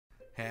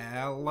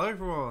Hello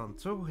everyone,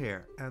 Joe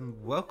here, and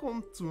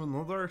welcome to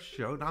another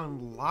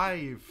Showdown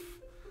live.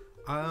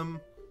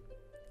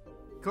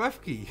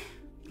 Klefki.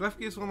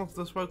 Klefki is one of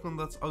those Pokemon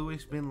that's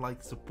always been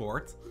like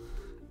support.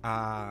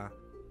 And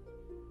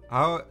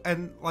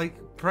like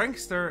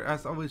Prankster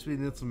has always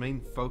been its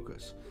main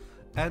focus.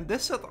 And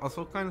this set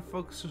also kind of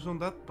focuses on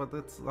that, but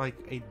it's like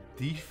a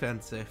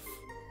defensive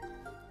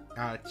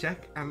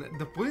check. And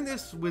the point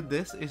is with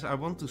this is I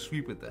want to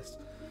sweep with this.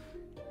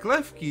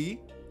 Klefki,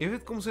 if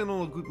it comes in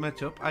on a good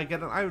matchup, I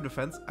get an iron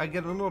defense, I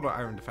get another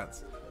iron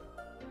defense.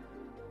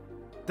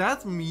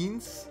 That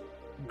means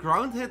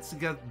ground hits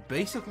get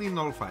basically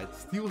nullified,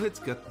 steel hits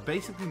get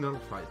basically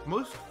nullified.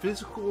 Most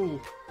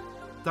physical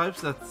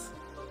types that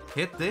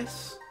hit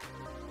this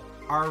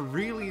are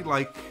really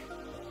like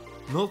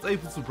not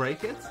able to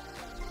break it.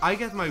 I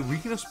get my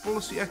weakness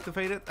policy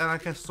activated and I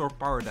can store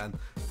power then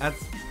at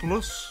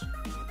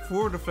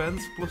 +4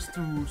 defense,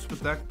 +2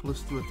 attack,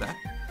 +2 attack.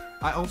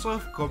 I also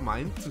have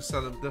Combine to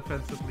set up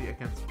defensively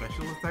against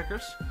special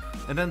attackers.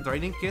 And then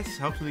Draining Kiss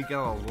helps me get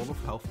a lot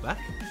of health back.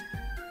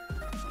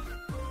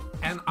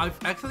 And I've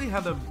actually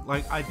had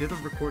I did a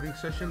recording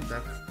session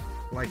that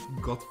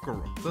got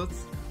corrupted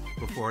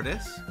before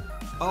this.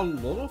 A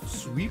lot of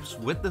sweeps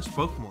with this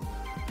Pokemon.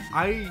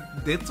 I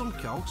did some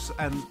calcs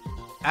and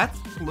at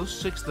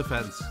 +6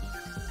 defense.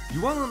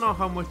 You wanna know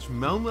how much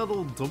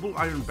Melmetal Double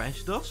Iron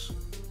Bash does?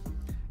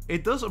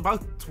 It does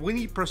about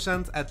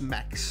 20% at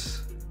max.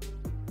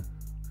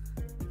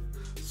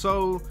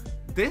 So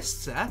this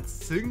set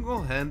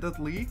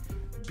single-handedly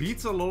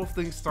beats a lot of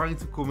things trying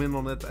to come in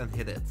on it and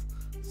hit it.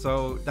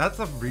 So that's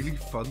a really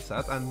fun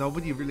set and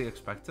nobody really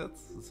expected.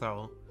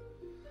 So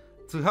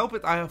to help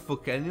it, I have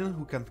Volcanion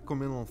who can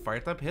come in on fire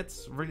type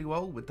hits really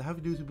well with the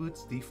heavy duty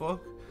boots, Defog,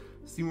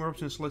 Steam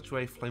Eruption, Sludge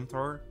Wave,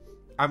 Flamethrower.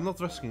 I'm not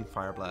risking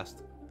Fire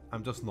Blast.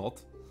 I'm just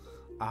not.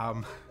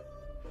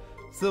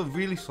 Still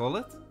really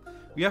solid.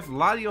 We have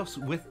Latios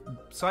with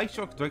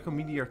Psyshock, Draco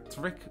Meteor,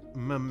 Trick,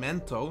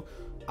 Memento.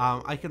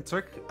 I can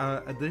trick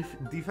a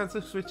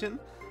defensive switch in,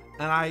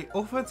 and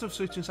offensive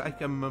switches I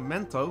can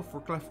Memento for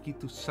Klefki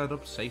to set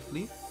up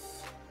safely.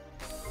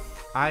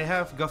 I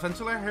have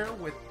Galvantula here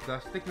with the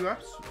Sticky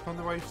Webs,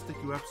 Thunder Wave,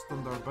 Sticky Webs,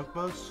 Thunder Bug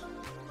Buzz.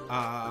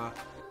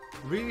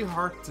 Really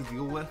hard to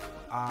deal with,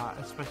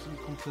 especially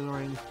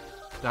considering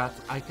that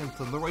I can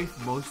Thunder Wave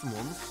most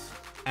ones,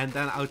 and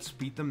then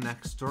outspeed them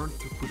next turn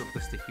to put up the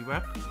Sticky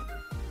Web.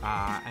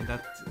 And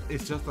that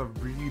is just a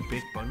really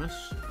big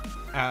bonus.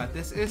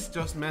 This is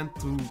just meant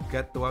to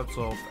get the webs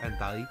off and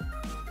die.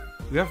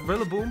 We have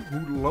Rillaboom,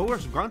 who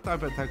lowers ground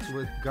type attacks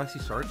with Grassy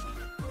Sword.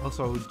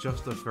 Also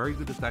just a very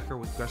good attacker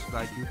with Grass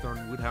Glide,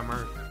 U-Turn, Wood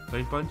Hammer,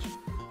 Drain Punch.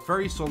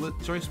 Very solid,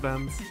 Choice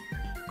Band.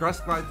 Grass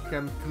Glide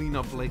can clean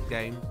up late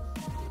game.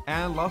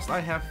 And last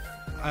I have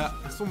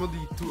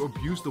somebody to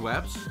abuse the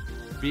webs,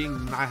 being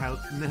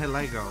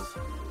Nihilego,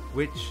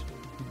 which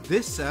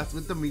this set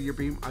with the Meteor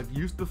Beam I've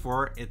used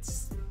before.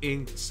 It's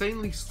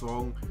insanely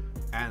strong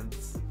and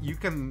you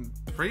can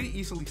pretty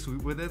easily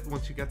sweep with it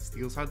once you get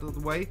steals out of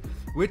the way,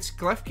 which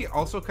Klefki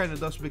also kind of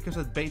does because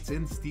it baits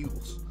in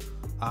steals.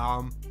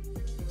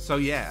 So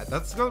yeah,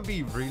 that's gonna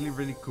be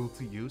really cool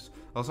to use.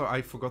 Also,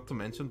 I forgot to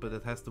mention, but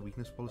it has the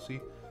weakness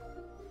policy.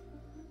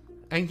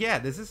 And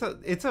yeah,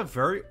 it's a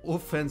very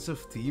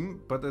offensive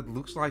team, but it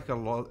looks like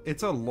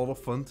it's a lot of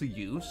fun to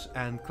use,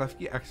 and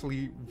Klefki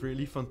actually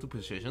really fun to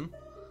position.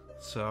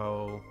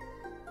 So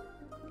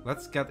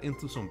let's get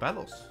into some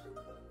battles.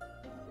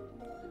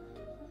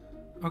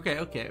 Okay.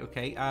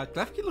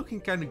 Klefki looking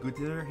kind of good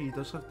here. He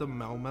does have the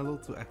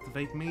Melmetal to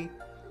activate me.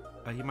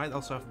 He might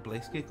also have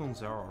Blaze Kick on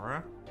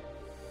Zeraora.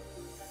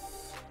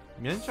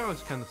 Mienshao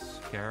is kind of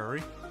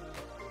scary.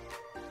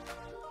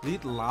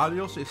 Lead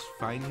Latios is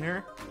fine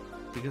here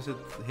because it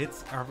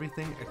hits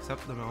everything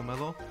except the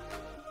Melmetal.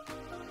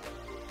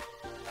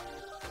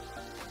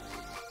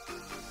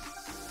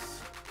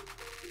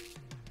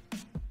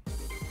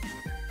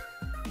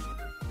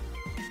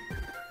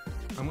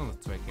 I'm gonna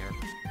trick here.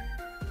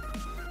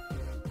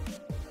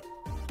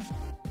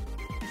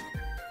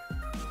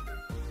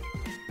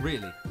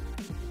 Really?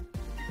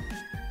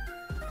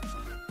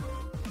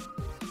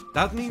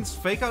 That means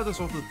Fake Out is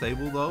off the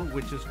table though,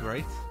 which is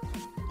great.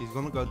 He's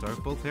gonna go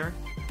Dark Bolt here.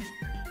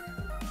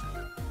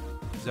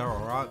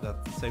 Zeraora,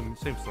 that's the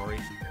same story.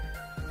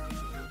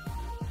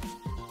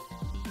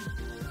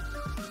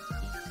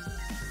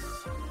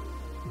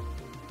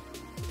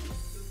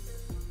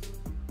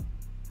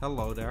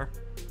 Hello there.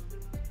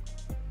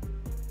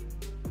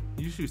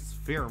 You should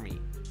fear me.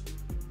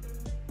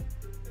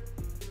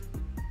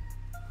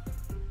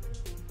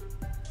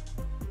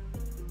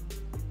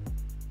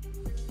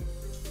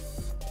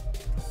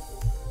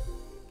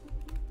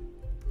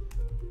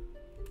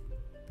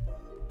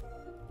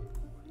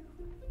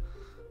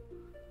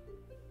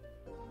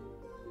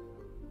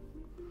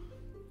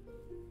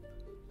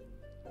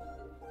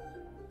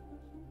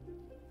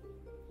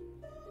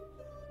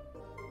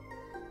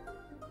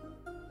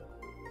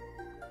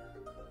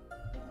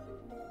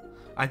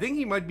 I think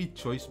he might be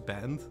choice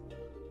banned,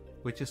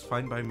 which is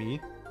fine by me.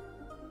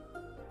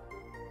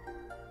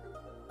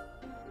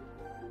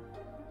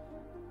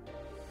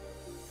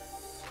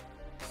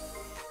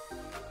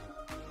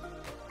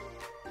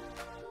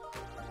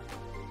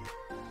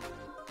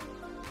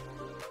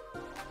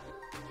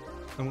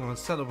 I'm gonna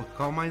set up a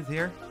Calm Mind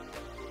here.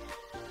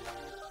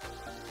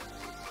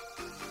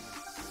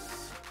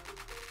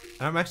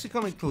 And I'm actually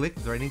gonna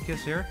click Draining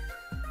Kiss here.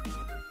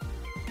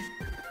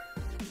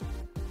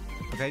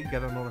 Okay,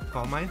 get another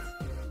Calm Mind.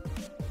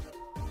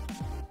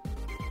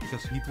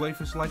 Because Heat Wave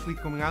is likely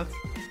coming out.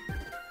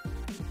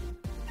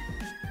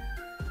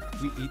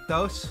 We eat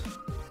those.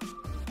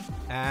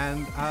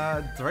 And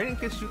Draining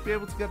Kiss should be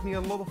able to get me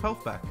a lot of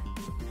health back.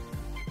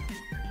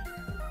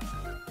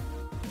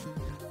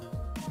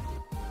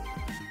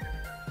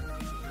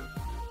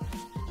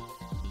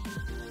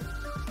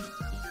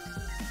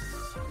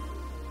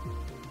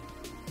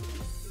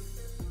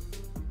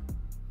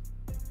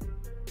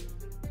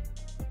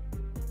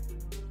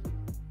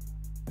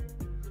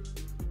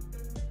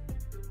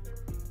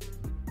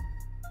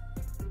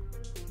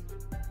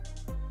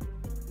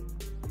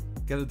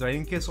 Get a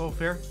Draining Kiss off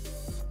here.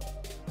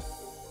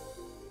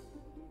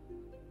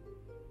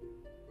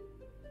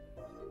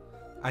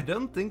 I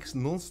don't think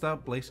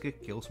non-stop Blaze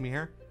Kick kills me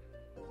here.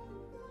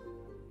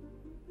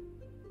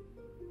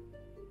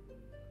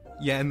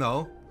 Yeah,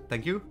 no.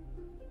 Thank you.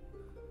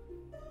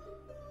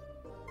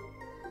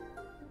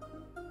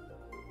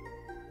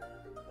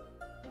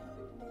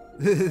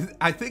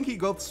 I think he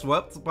got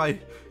swept by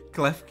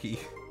Klefki.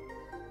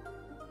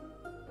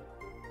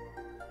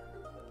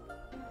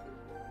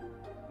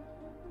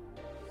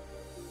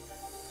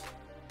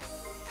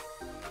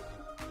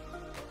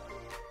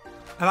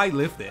 And I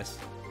live this.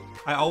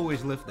 I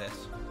always live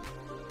this.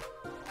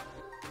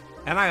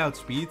 And I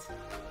outspeed.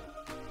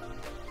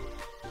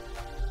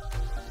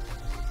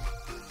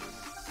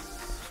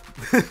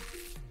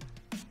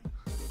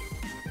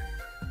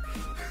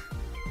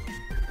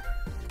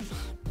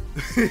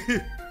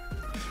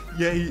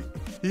 Yeah,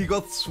 he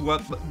got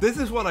swept. This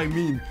is what I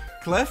mean.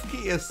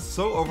 Klefki is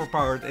so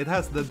overpowered. It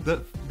has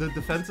the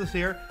defenses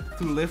here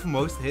to live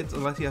most hits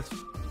unless he has...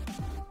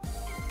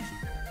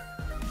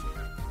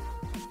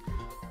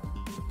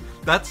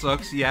 That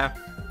sucks, yeah.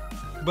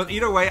 But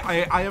either way,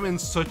 I am in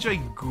such a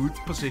good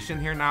position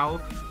here now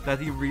that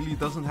he really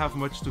doesn't have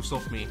much to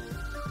stop me.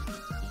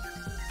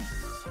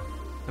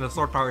 And the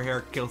sword power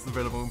here kills the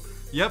Rillaboom.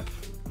 Yep.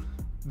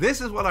 This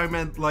is what I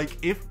meant,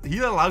 like, if he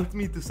allowed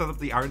me to set up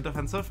the Iron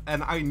Defensive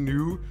and I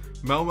knew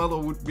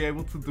Melmetal would be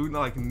able to do,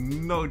 like,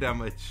 no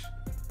damage.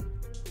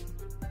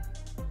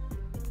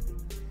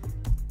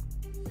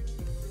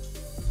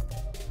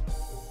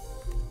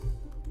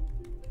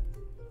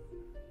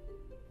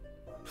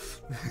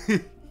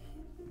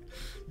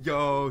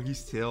 Yo,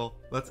 he's chill.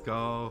 Let's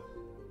go.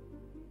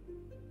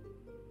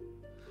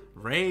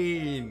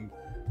 Rain.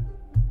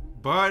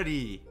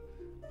 Buddy.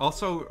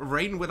 Also,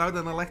 rain without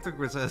an electric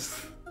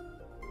resist.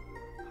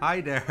 Hi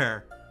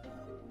there.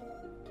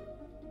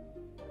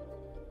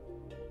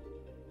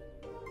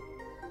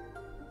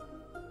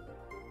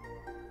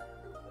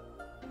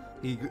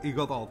 He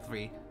got all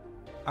three.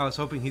 I was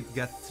hoping he'd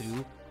get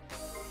two.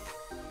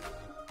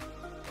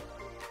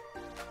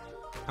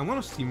 I'm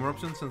gonna Steam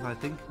Eruption since I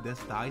think this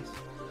dies.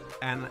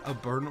 And a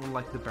burn on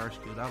like the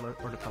Barraskewda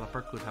or the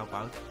Pelipper could help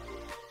out.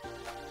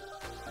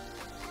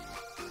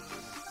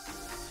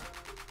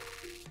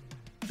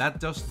 That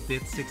just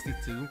did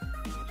 62.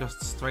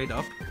 Just straight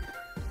up.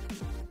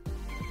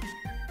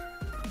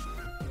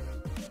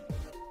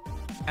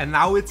 And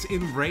now it's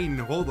in rain.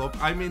 Hold up.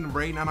 I'm in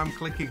rain and I'm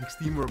clicking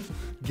Steam Eruption.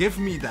 Give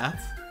me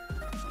that.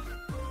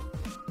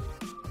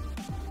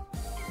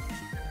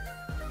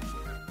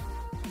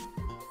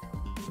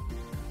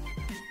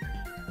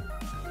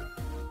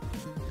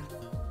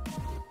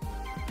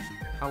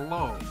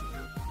 Hello.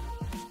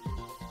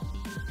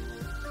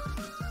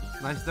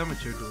 Nice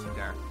damage you're doing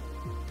there.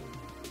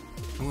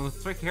 I'm gonna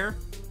trick here.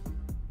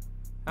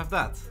 Have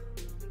that.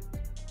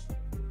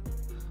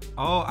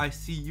 Oh, I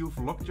see you've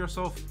locked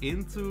yourself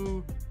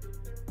into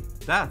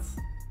that.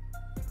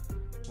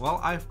 Well,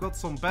 I've got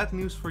some bad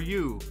news for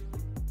you.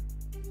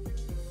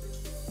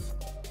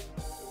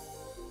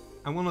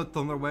 I'm gonna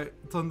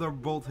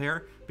Thunderbolt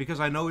here because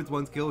I know it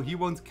won't kill. He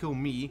won't kill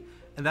me,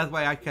 and that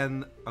way I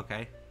can.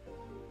 Okay.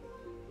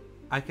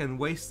 I can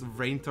waste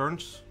rain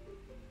turns.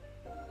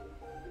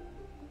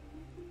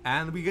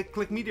 And we get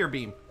click Meteor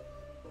Beam.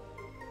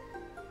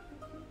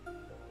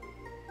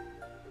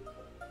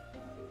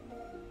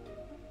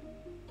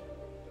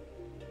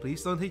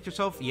 Please don't hit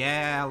yourself.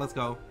 Yeah, let's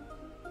go.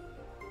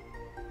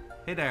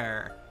 Hey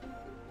there.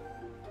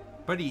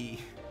 Buddy.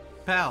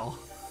 Pal.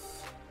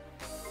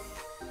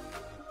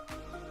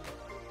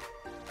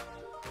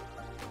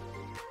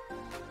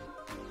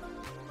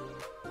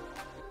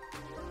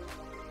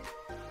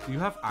 Do you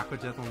have Aqua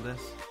Jet on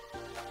this?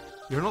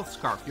 You're not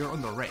Scarf, you're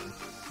under rain.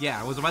 Yeah,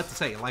 I was about to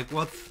say, like,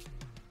 what?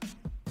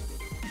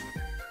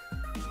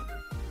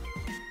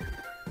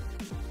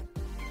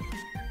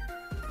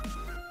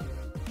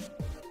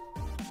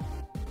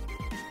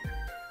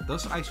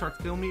 Does Ice Shard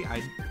kill me?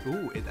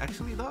 Ooh, it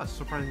actually does,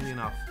 surprisingly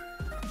enough.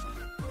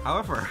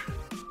 However...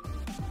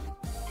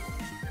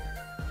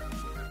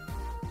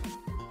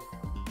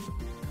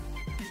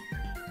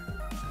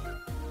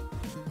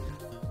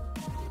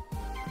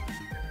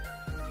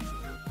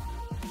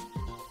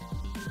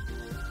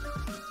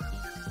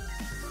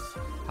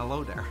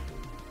 Hello there.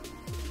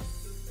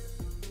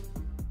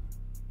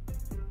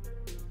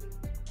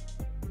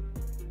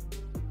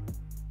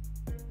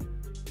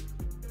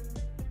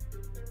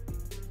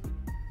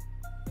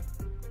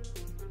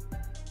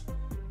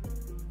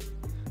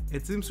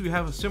 It seems we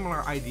have a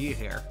similar idea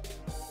here.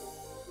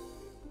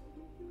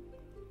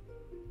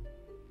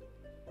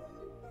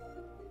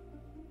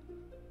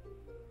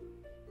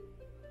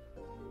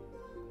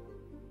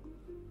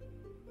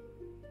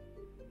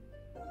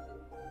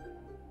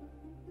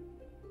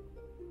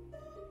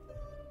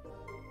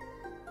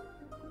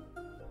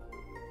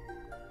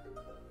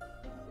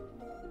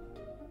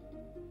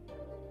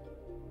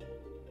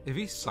 If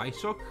he's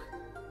Psyshock...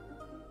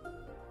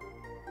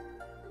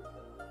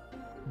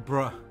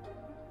 Bruh.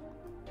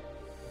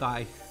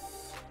 Die.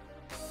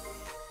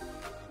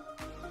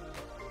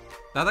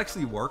 That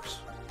actually works,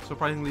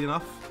 surprisingly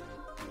enough.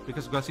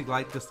 Because Grassy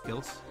Glide just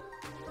kills.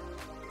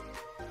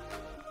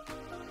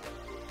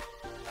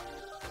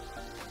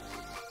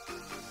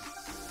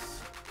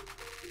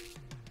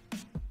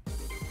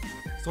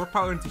 Sword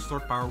Power into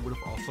Sword Power would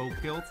have also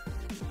killed.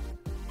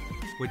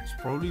 Which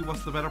probably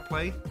was the better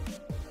play.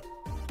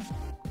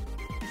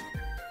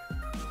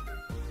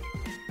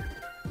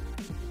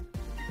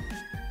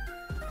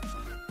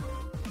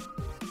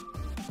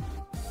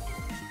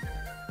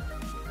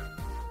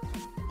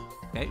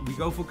 Okay, we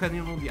go for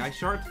Canyon on the Ice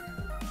Shard.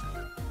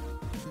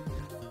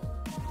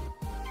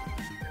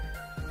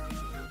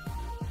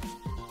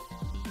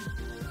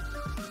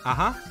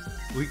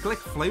 We click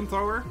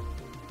Flamethrower.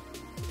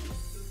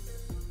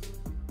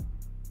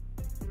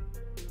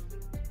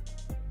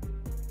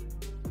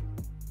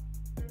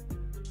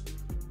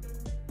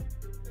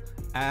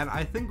 And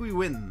I think we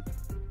win.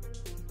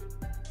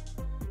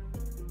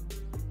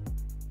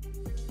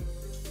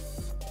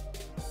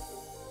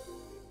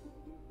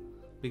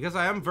 Because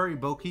I am very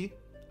bulky,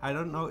 I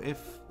don't know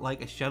if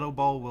like a Shadow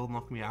Ball will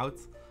knock me out.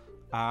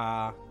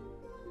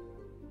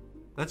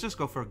 Let's just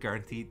go for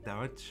guaranteed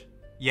damage.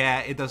 Yeah,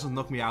 it doesn't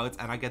knock me out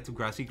and I get to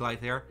Grassy Glide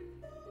here.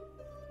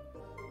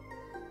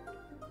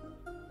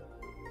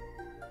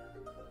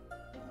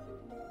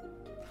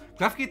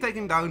 Klefki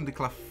taking down the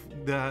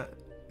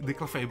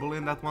Clefable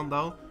in that one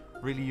though,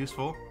 really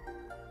useful.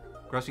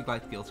 Grassy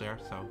Glide kills here,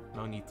 so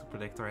no need to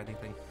predict or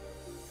anything.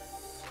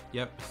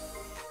 Yep.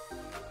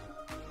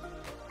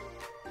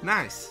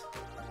 Nice.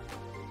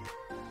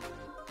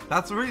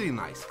 That's really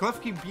nice.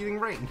 Klefki beating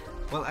Rain.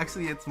 Well,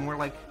 actually it's more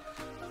like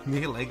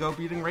Nihilego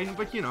beating Rain,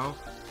 but you know.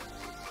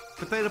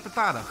 Potato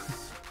potato.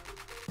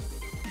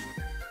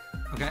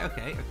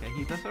 Okay.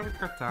 He does have a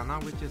Katana,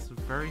 which is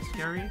very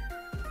scary.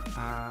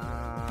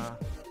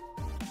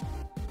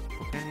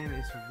 Canyon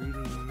is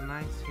really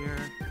nice here.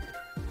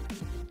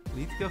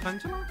 Lead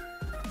Galvantula?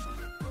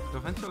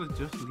 Galvantula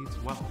just leads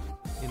well,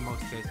 in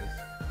most cases.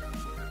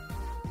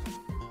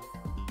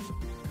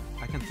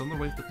 I can Thunder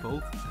Wave the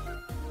Bolt.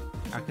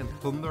 I can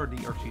Thunder the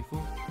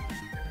Urshifu.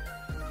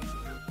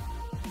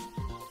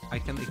 I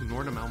can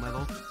ignore the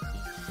Melmetal.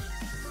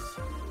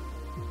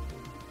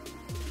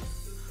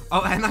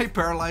 Oh, and I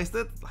paralyzed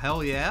it?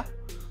 Hell yeah.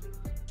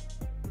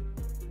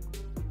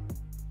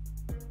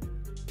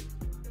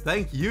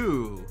 Thank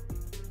you.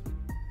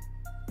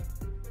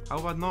 How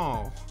about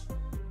no?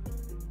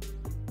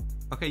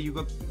 Okay, you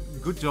got...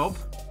 Good job.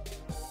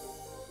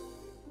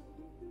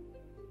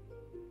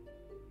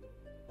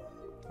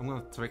 I'm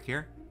gonna trick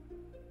here.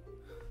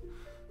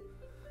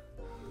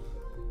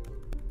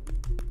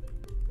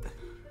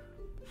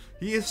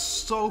 He is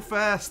so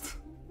fast.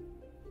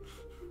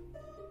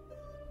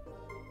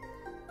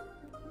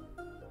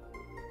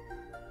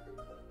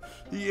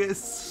 He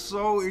is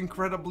so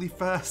incredibly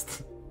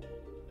fast.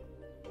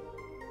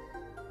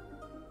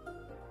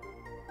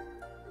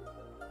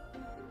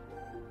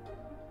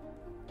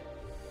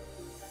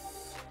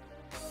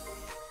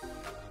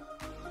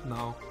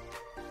 No.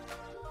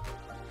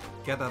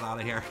 Get that out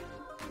of here.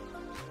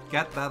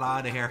 Get that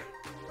out of here.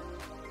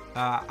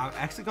 I'm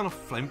actually gonna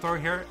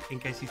Flamethrower here in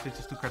case he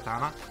switches to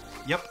Katana.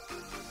 Yep.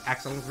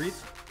 Excellent read.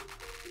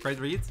 Great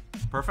read.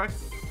 Perfect.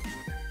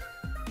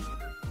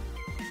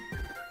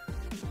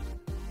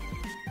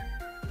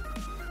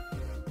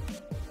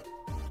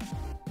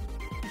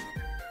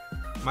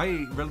 My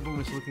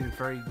Rillaboom is looking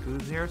very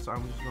good here, so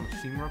I'm just gonna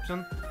Steam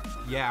Eruption.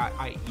 Yeah,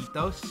 I eat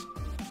those.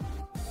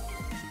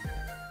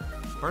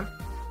 Burn.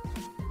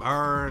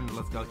 Burn.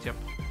 Let's go, Chip.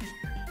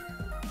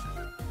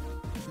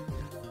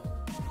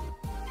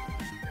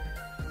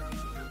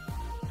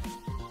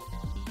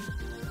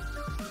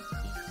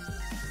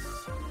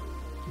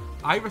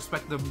 I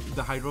respect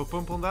the Hydro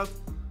Pump on that.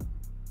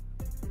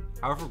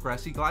 However,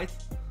 Grassy Glide.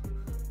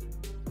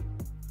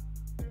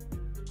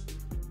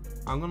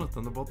 I'm gonna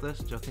Thunderbolt this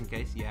just in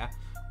case, yeah.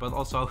 But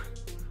also,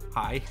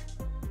 hi.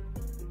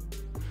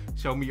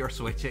 Show me your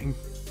switching.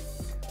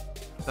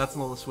 That's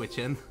not a switch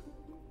in.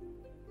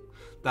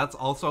 That's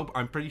also,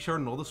 I'm pretty sure,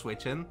 not a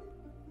switch in.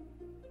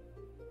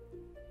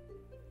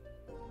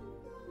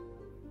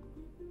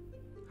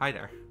 Hi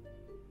there.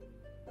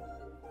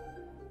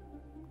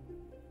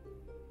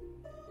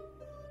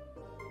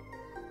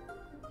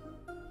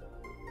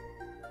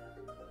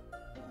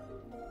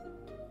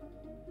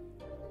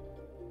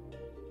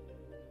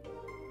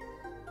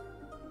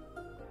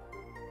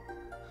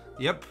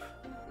 Yep.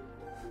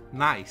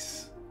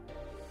 Nice.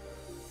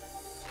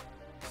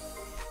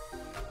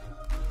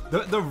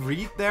 The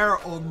read there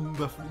on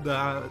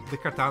the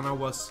katana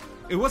was...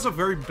 It was a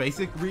very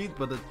basic read,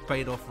 but it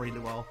paid off really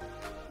well.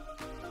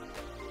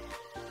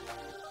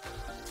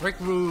 Trick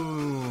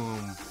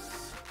room.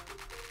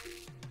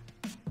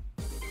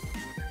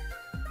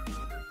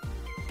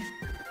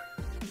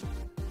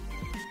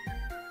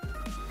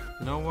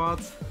 You know what?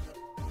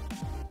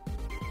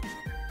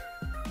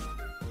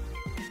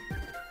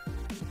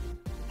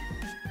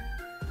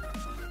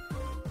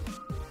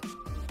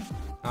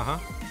 Uh-huh.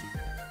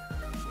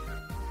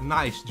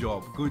 Nice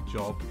job. Good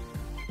job.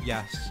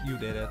 Yes, you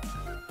did it.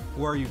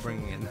 Who are you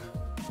bringing in?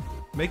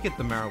 Make it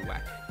the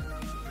Marowak.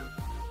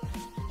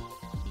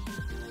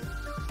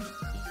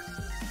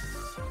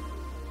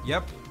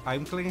 Yep,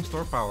 I'm clicking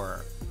store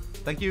power.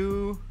 Thank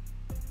you.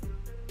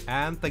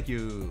 And thank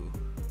you.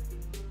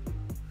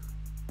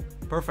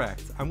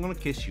 Perfect. I'm gonna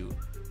kiss you.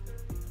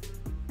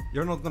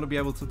 You're not gonna be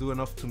able to do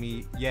enough to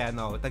me. Yeah,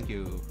 no, thank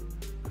you.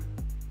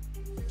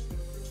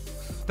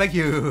 Thank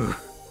you.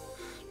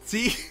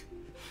 See?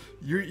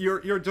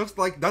 You're just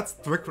like, that's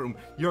Trick Room.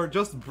 You're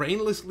just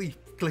brainlessly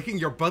clicking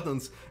your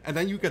buttons and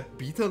then you get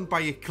beaten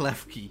by a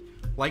Klefki.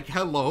 Like,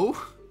 hello?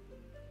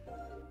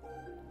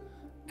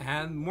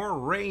 And more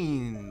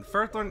rain.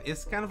 Ferturn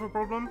is kind of a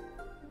problem.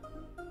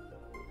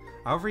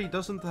 However, he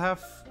doesn't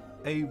have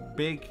a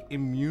big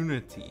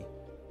immunity.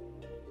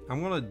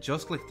 I'm gonna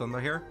just click Thunder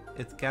here.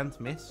 It can't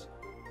miss.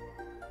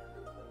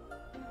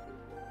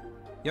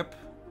 Yep.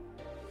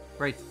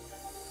 Great.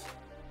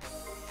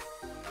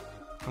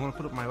 I'm gonna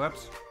put up my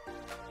webs.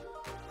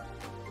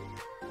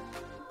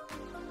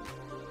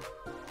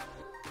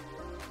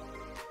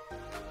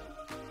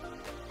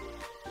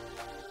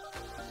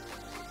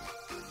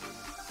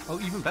 Oh,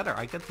 even better,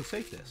 I get to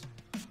save this.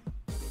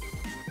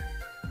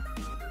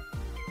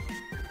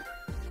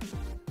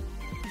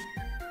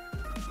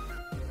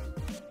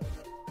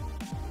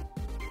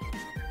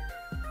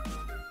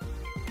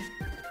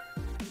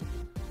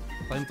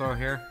 Flamethrower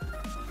here.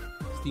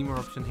 Steam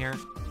eruption here.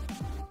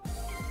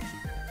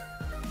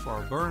 For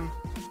a burn.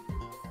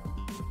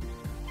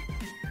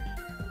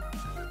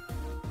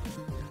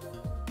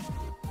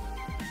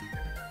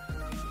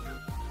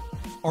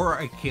 Or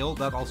a kill,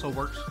 that also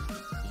works.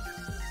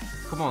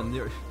 Come on,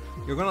 you're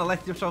gonna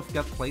let yourself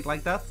get played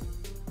like that?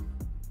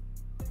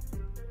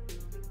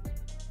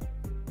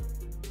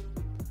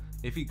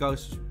 If he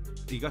goes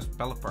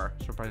Pelipper,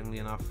 surprisingly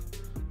enough.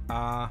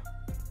 I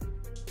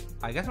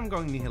guess I'm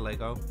going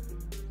Nihilego.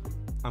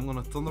 I'm gonna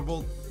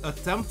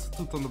attempt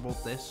to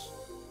Thunderbolt this.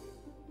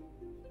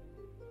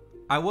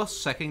 I was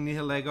sacking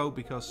Nihilego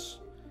because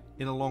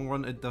in the long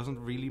run it doesn't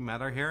really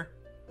matter here.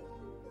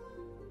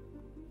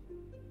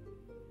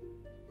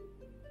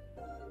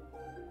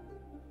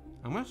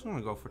 I'm just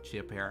gonna go for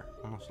Chip here,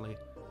 honestly.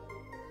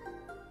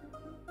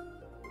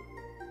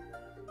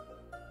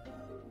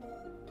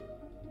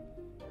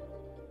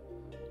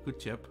 Good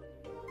Chip.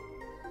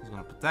 He's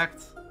gonna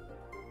protect.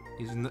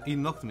 He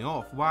knocked me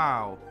off.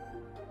 Wow.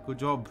 Good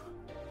job.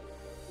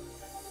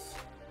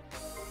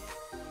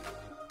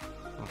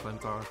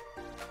 Flamethrower.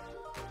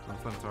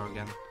 Flamethrower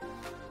again.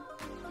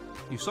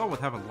 You saw what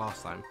happened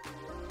last time.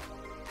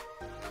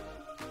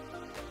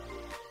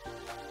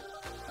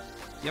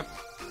 Yep.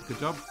 Good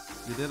job.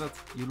 You did it.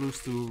 You lose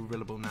to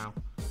Rillaboom now.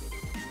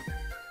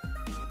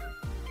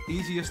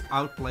 Easiest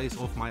outplays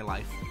of my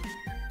life.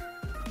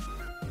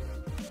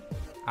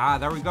 Ah,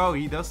 there we go.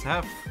 He does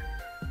have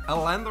a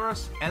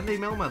Landorus and a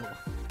Melmetal.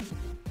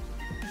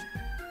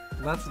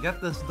 Let's get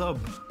this dub.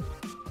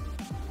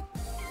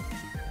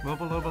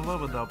 Lubba lubba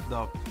lubba dub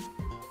dub.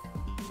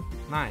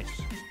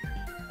 Nice.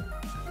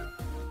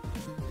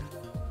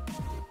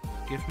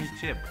 Give me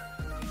Chip.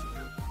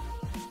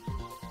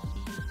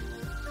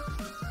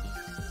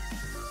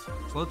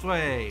 Sludge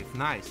Wave,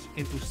 nice.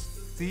 Into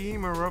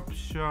Steam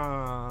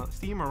Eruption.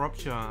 Steam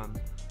Eruption.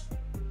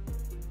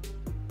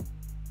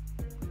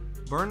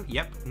 Burn,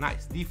 yep,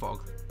 nice.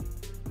 Defog.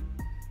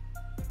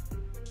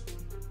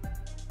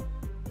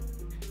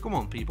 Come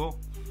on, people.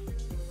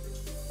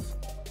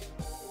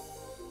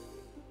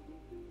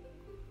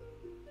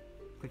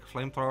 Click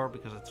Flamethrower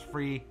because it's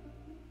free.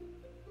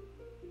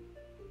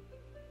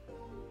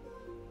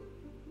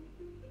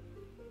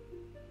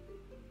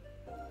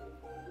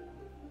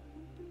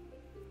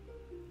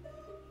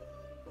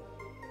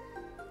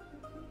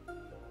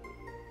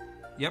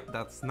 Yep,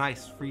 that's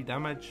nice. Free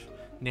damage.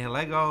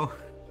 Nihilego.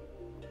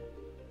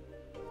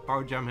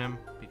 Power Jam him,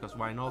 because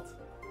why not?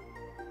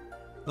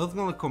 Not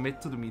gonna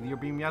commit to the Meteor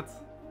Beam yet.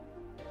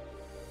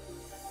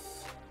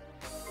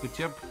 Good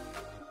Chip.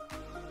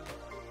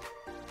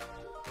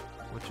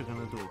 What you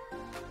gonna do?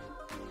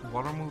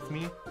 Water move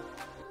me?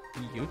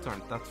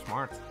 U-turn, that's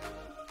smart.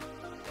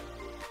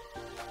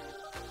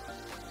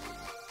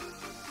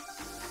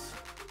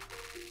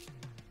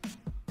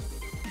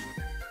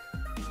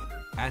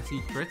 As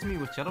he crits me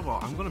with Shadow Ball,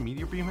 I'm gonna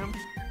Meteor Beam him.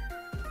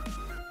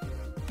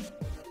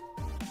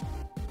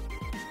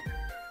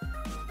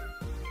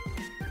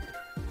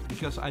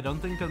 because I don't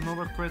think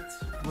another crit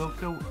will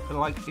kill.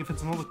 Like, if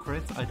it's another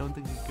crit, I don't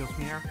think it kills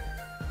me here.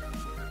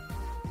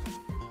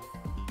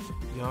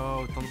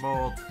 Yo,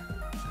 Thunderbolt.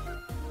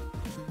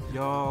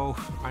 Yo,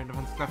 I'm the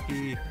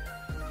Klefki.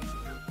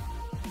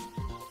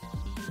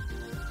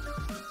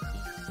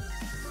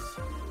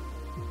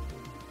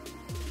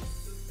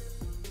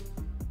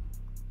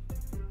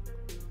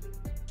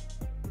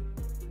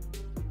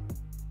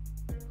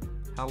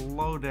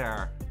 Hello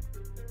there.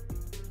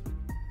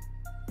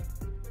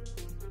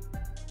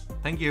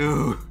 Thank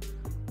you.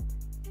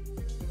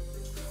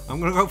 I'm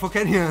gonna go for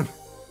Kenyan.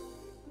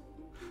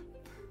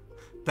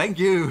 Thank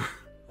you.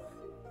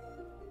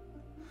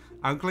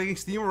 I'm clicking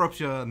Steam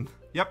Eruption.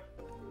 Yep.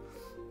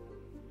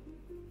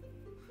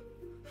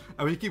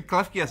 And we keep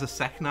Klefki as a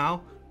sec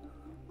now.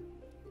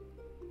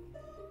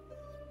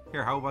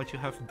 Here, how about you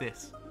have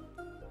this?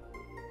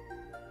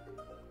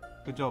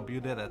 Good job, you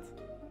did it.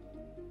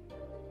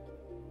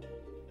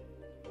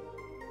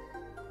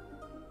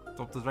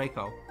 Top the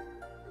Draco.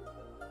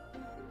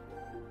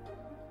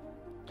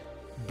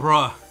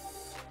 Bruh.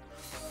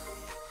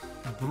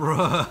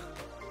 Bruh.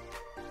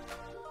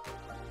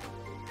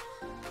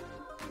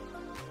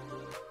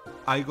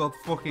 I got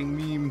fucking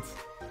memed.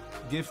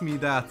 Give me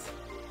that.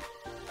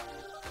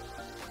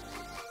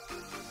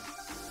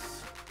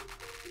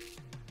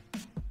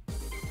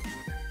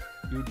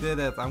 You did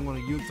it. I'm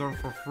gonna U-turn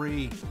for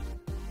free.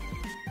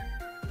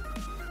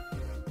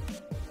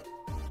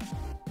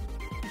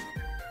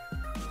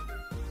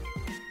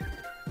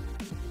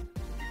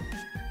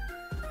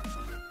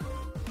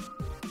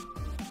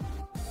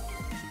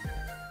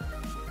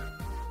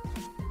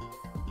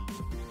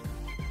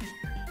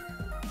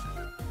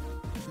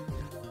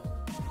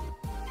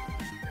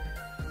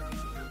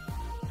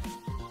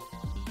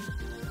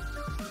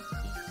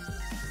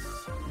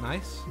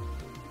 Nice.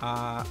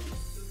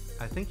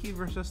 I think he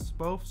resists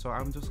both, so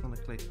I'm just gonna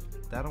click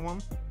that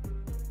one.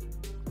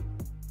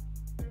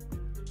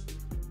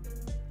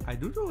 I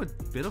do a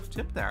bit of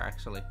chip there,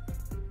 actually.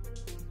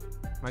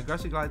 My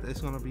Gushy Glide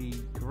is gonna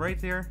be great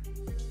here.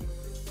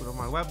 Put on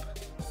my web.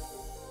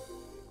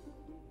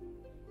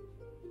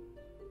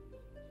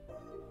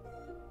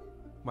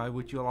 Why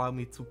would you allow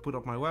me to put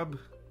up my web?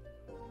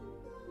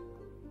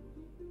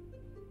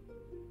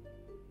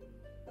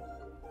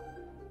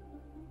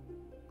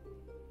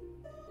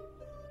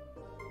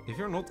 If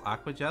you're not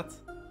Aqua Jet,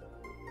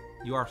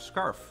 you are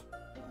Scarf.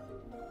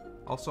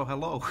 Also,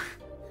 hello.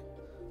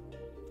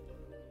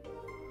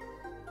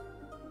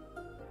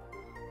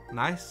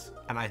 Nice.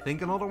 And I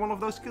think another one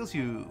of those kills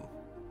you.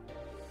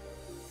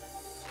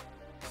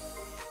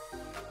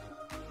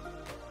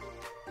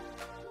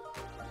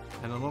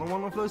 And another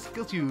one of those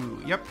kills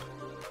you. Yep.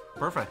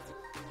 Perfect.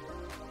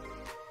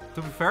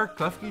 To be fair,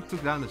 Klefki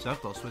took down the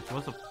Zapdos, which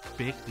was a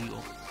big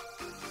deal.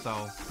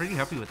 So, pretty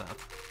happy with that.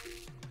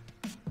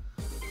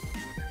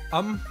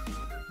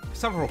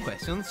 Several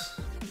questions.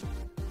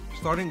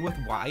 Starting with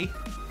why.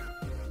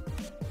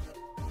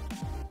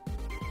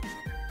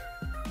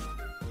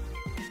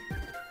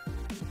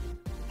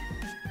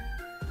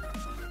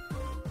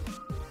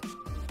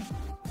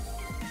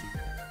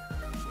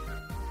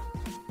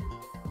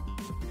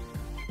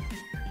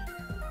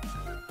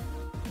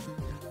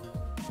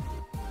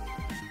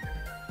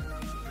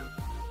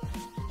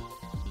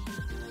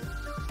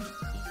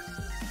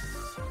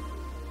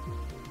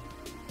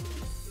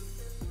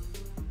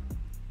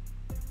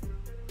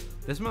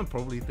 This man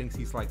probably thinks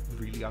he's like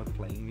really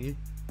outplaying me,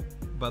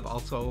 but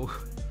also,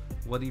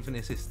 what even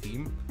is his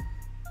team?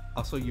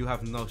 Also, you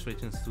have no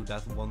switch-ins to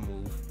that one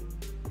move.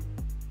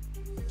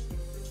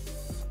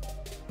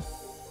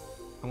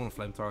 I'm gonna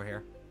flamethrower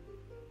here,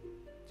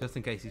 just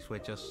in case he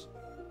switches.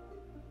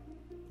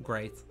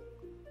 Great.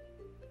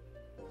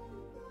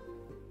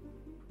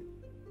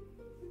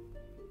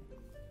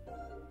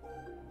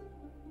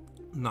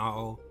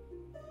 No.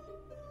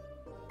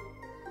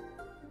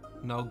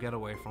 No, get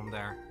away from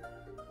there.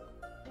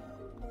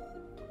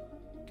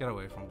 Get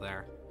away from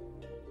there.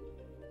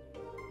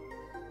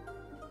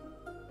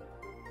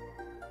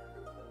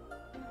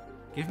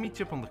 Give me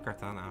chip on the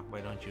Kartana, why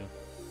don't you?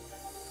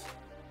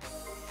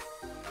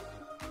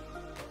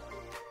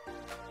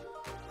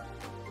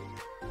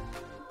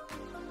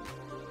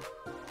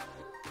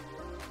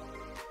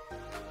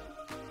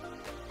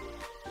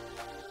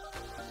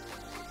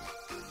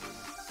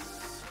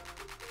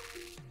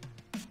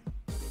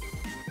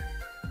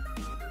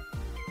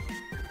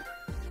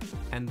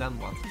 And then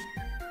what?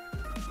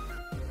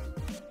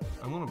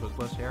 I'm gonna Bug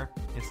Buzz here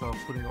instead of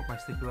putting up my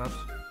sticky webs.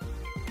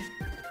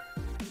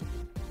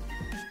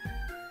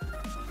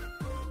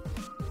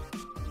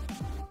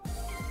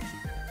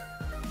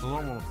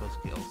 Another one of those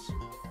kills.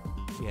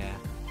 Yeah.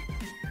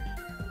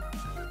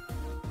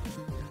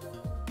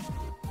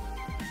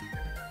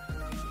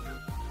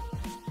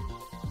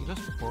 You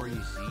guys before you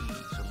see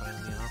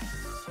surviving enough.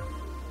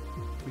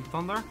 Free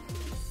Thunder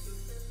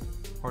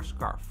or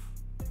Scarf?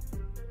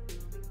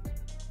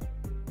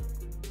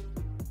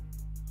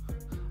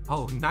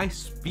 Oh, nice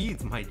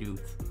speed, my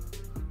dude.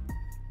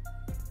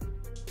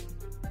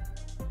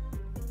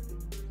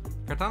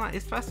 Kartana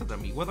is faster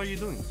than me. What are you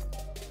doing?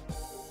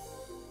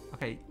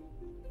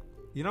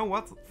 You know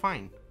what?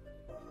 Fine.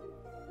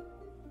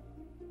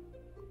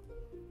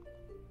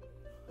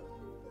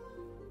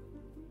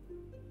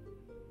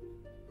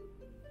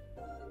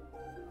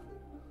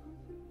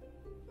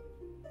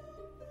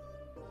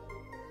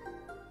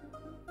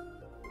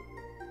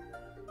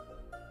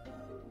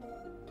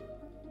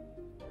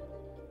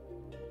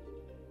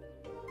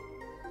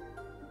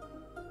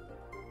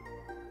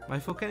 My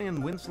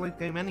Volcanion wins late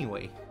game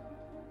anyway.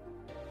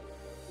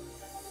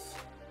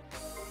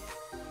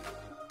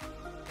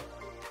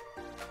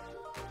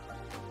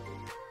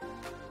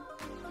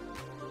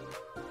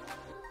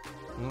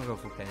 I'm gonna go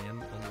Volcanion,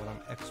 and what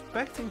I'm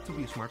expecting to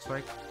be Smart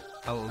Strike,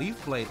 a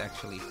Leaf Blade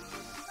actually.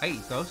 I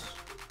eat those.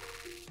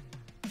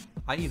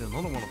 I eat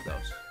another one of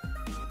those.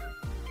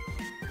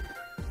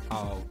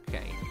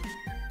 Okay.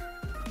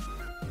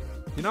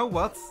 You know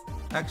what?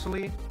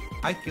 Actually,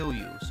 I kill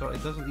you, so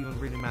it doesn't even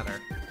really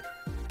matter.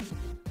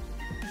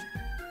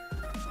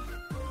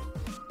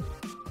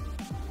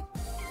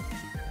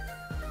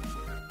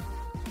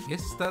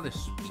 Is that a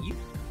speed?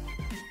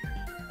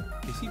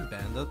 Is he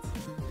banded?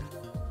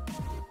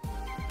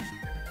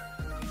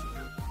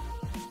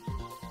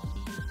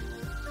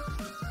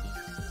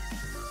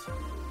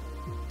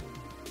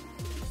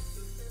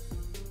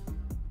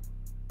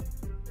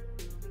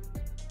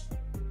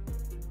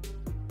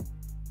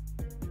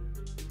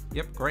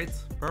 Yep, great,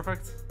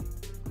 perfect.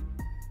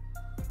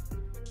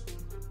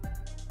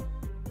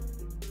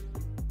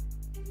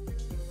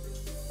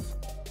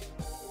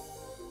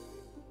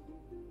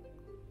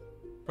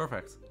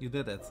 Perfect, you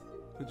did it.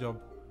 Good job.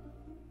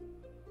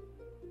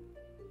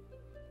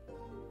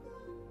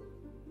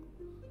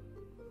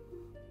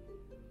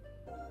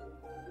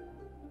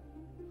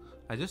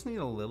 I just need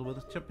a little bit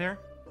of chip here.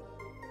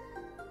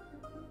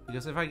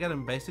 Because if I get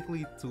him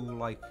basically to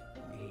like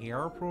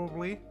here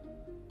probably.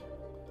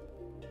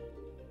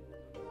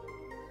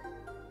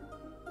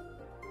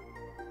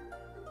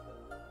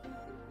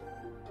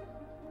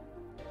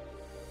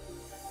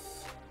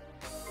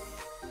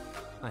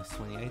 Nice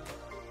 28.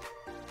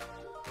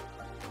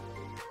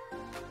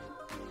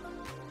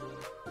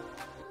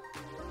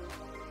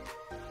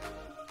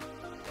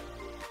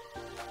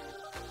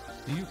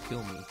 Do you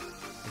kill me?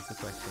 Is the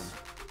question.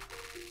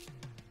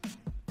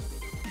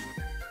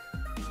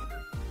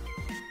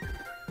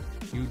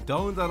 You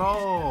don't at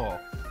all!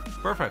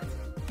 Perfect!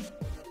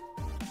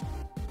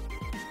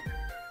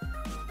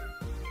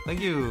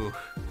 Thank you!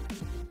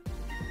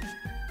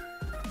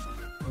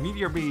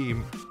 Meteor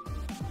Beam!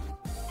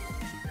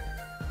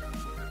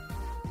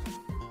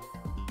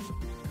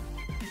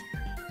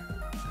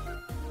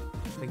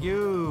 Thank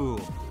you!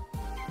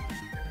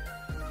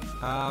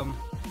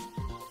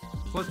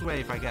 Float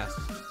wave, I guess.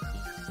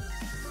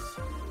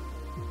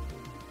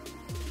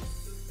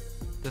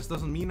 This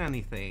doesn't mean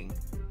anything.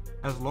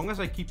 As long as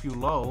I keep you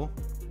low.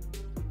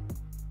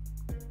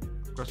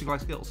 Crushing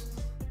Glass skills.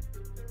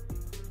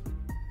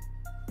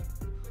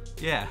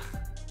 Yeah.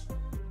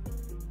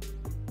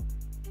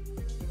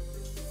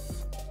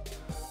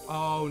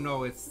 Oh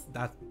no, it's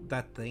that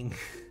thing.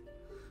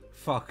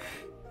 Fuck.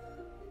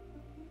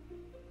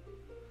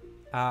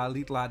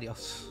 Lead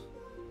Latios.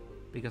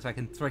 Because I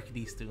can trick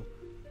these two.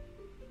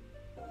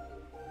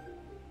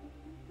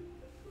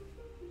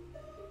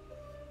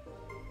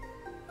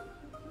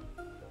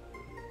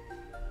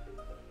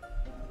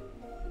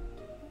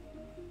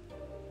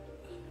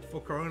 For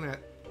Corona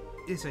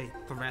is a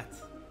threat.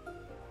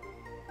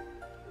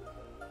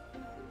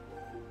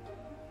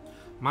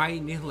 My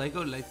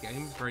Nihilego late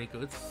game is very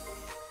good.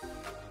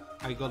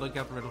 I gotta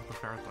get rid of the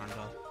Ferrothorn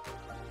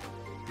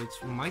though.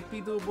 Which might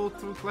be doable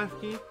through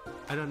Klefki.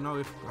 I don't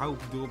know how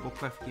doable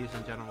Klefki is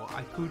in general.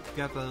 I could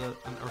get an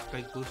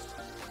Earthquake boost.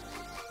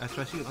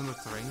 Especially under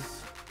terrain.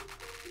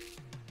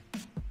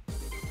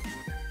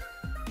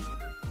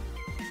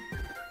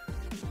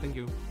 Thank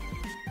you.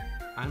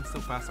 I'm still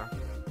faster.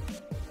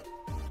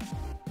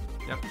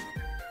 Yep.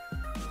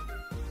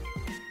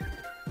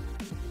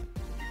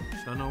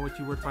 Don't know what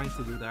you were trying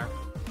to do there.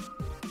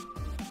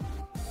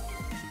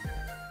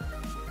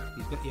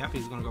 Yep,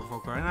 he's gonna go for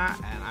Corona,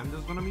 and I'm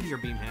just gonna Meteor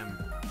Beam him.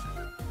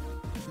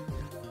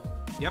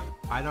 Yep,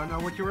 I don't know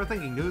what you were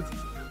thinking, dude.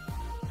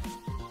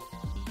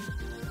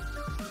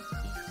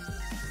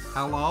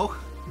 Hello?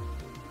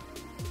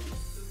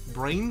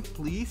 Brain,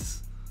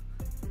 please?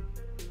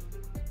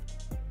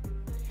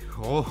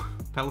 Oh,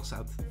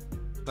 Palisade.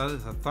 That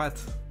is a threat.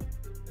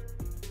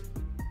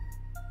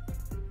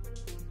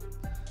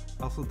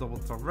 Also, double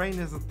terrain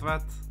is a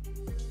threat.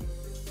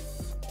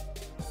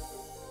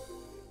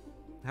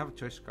 Have a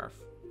choice, Scarf.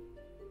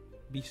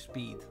 Be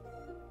speed.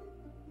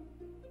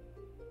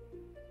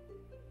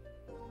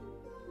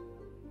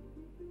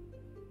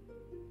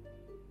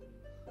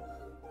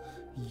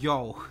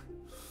 Yo,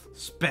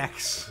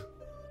 Specs.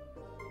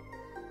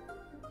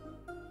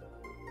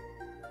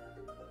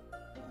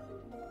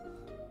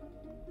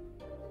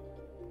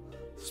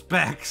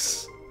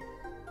 Specs.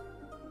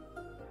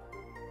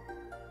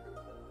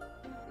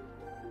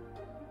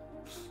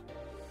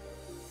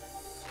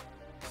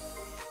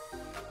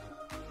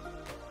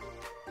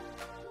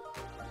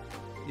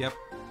 Yep,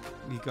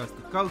 he goes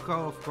to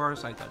Coco, of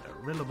course. I got the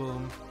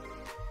Rillaboom.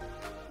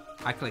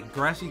 I click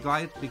Grassy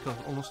Glide because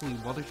honestly,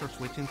 what is your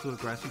switch into a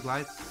Grassy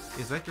Glide?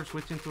 Is that your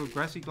switch into a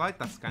Grassy Glide?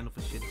 That's kind of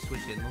a shitty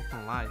switch in, not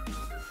gonna lie.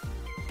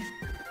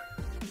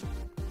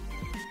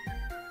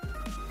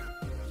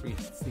 3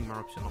 Steamer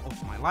option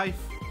of my life.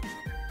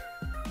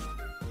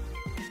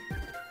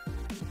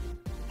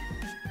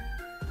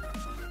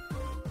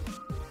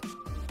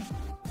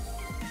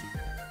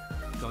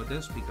 Go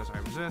this because I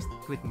resist.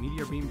 Click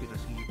Meteor Beam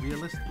because he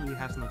realistically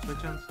has no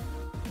switch-ins.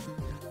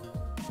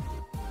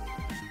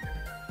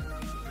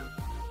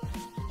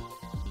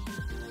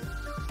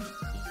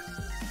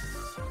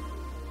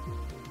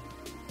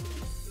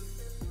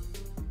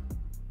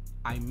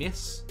 I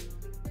miss.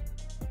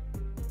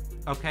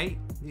 Okay,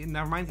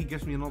 never mind, he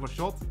gives me another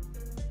shot.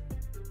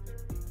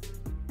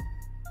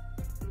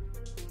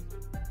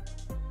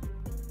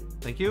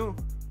 Thank you.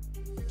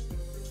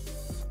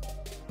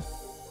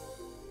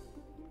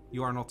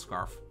 You are not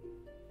Scarf.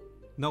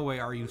 No way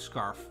are you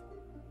Scarf.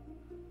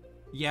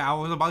 Yeah, I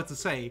was about to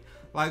say,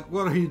 like,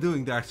 what are you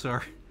doing there,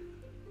 sir?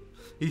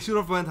 He should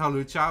have went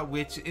Hawlucha,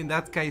 which in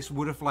that case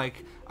would have,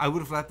 like, I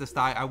would have let this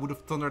die. I would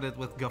have thundered it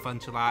with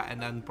Galvantula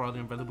and then brought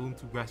in Rillaboom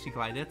to Grassy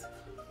Glide it.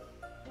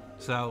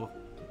 So,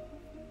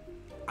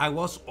 I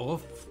was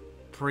off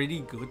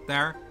pretty good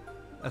there,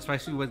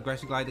 especially with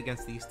Grassy Glide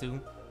against these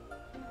two.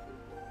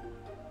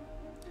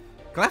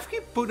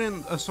 Klefki put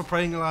in a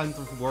surprising amount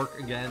of work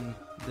again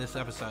this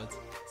episode.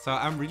 So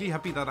I'm really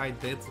happy that I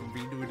did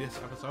redo this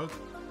episode.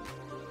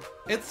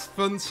 It's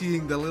fun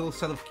seeing the little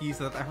set of keys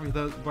that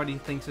everybody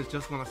thinks is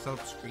just gonna set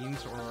up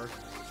screens or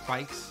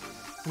spikes.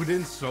 Put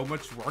in so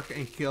much work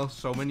and kill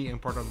so many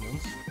important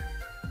ones.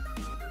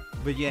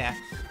 But yeah,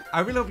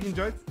 I really hope you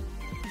enjoyed,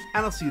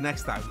 and I'll see you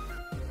next time.